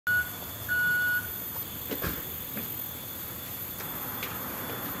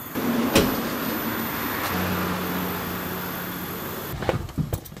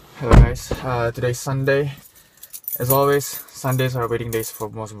guys, today's Sunday. As always, Sundays are wedding days for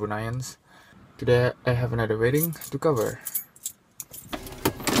most Bruneians. Today I have another wedding to cover.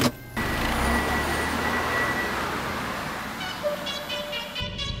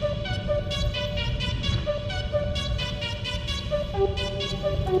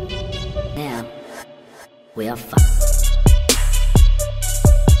 Now, we are fucked.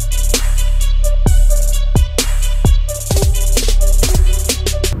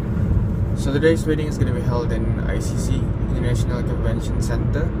 So today's wedding is going to be held in ICC, International Convention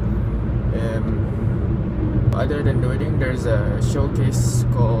Center. Other than the wedding, there's a showcase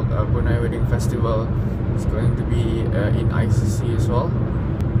called Brunei Wedding Festival. It's going to be in ICC as well.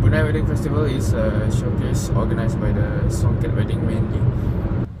 Brunei Wedding Festival is a showcase organized by the Songket Wedding mainly.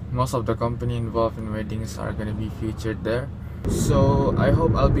 Most of the company involved in weddings are going to be featured there. So I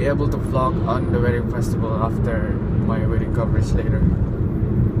hope I'll be able to vlog on the wedding festival after my wedding coverage later.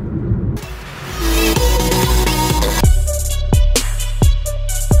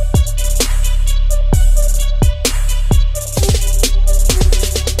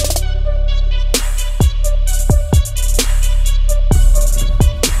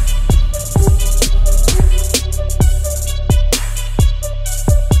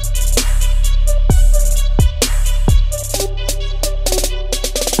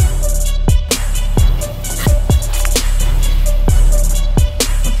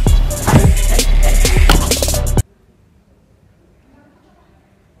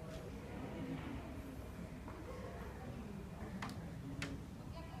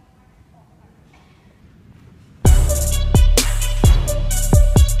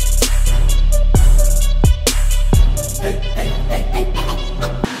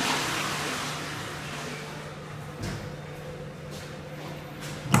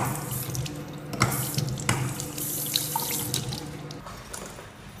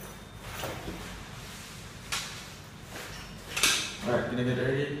 Alright, gonna get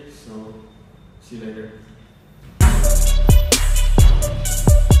ready, so see you later.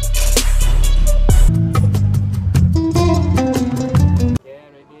 Yeah,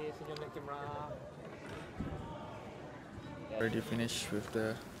 ready, senyum dan kamera. Already finished with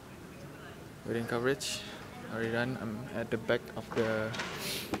the wedding coverage. Already done. I'm at the back of the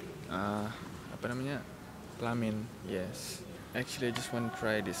apa namanya? Pelamin. Yes. Actually, I just want to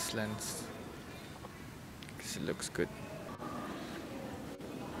try this lens because it looks good.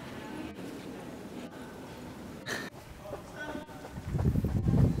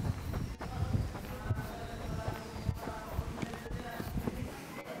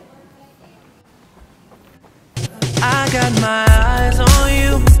 I got my eyes on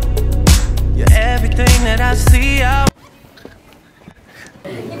you. You're everything that I see out.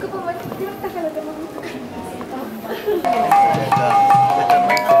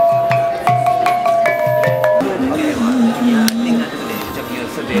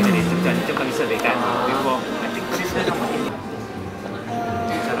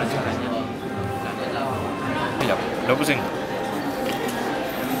 Dah pusing?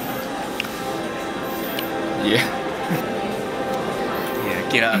 Yeah. Ya,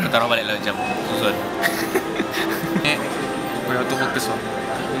 kira aku taruh balik lah macam susun. Boleh autofocus lah.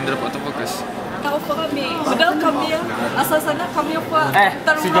 Ini dapat autofocus. Tahu kami, sudah kami asal sana kami apa?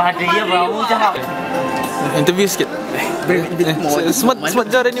 Sudah ada ya bau jahab. Interview sikit. Smart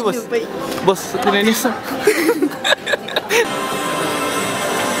jar ni bos. Bos, kena ni sah.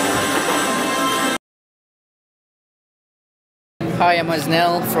 Hi, I'm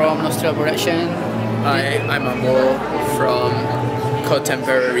Aznniel from Nostrils Production. Hi, I'm Amor from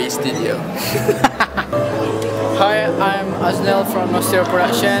Contemporary Studio. Hi, I'm Aznniel from Nostrils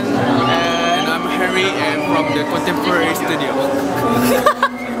Production. And I'm Harry and from the Contemporary Studio.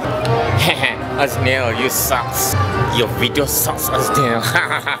 Aznniel, you sucks. Your video sucks, Aznniel.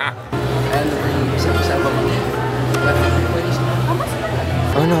 And siapa-siapa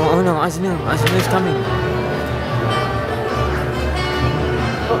Oh no, Aznniel is coming.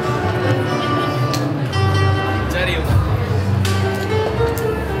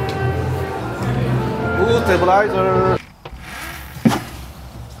 Stabilizer.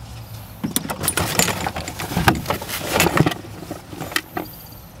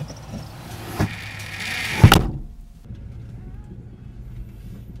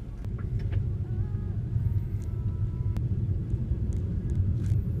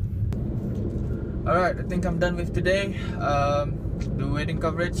 Alright, I think I'm done with today. The wedding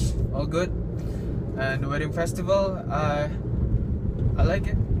coverage, all good. And the wedding festival, I like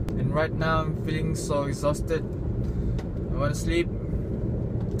it. And right now I'm feeling so exhausted. I want to sleep.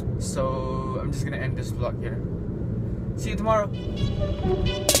 So I'm just gonna end this vlog here. See you tomorrow.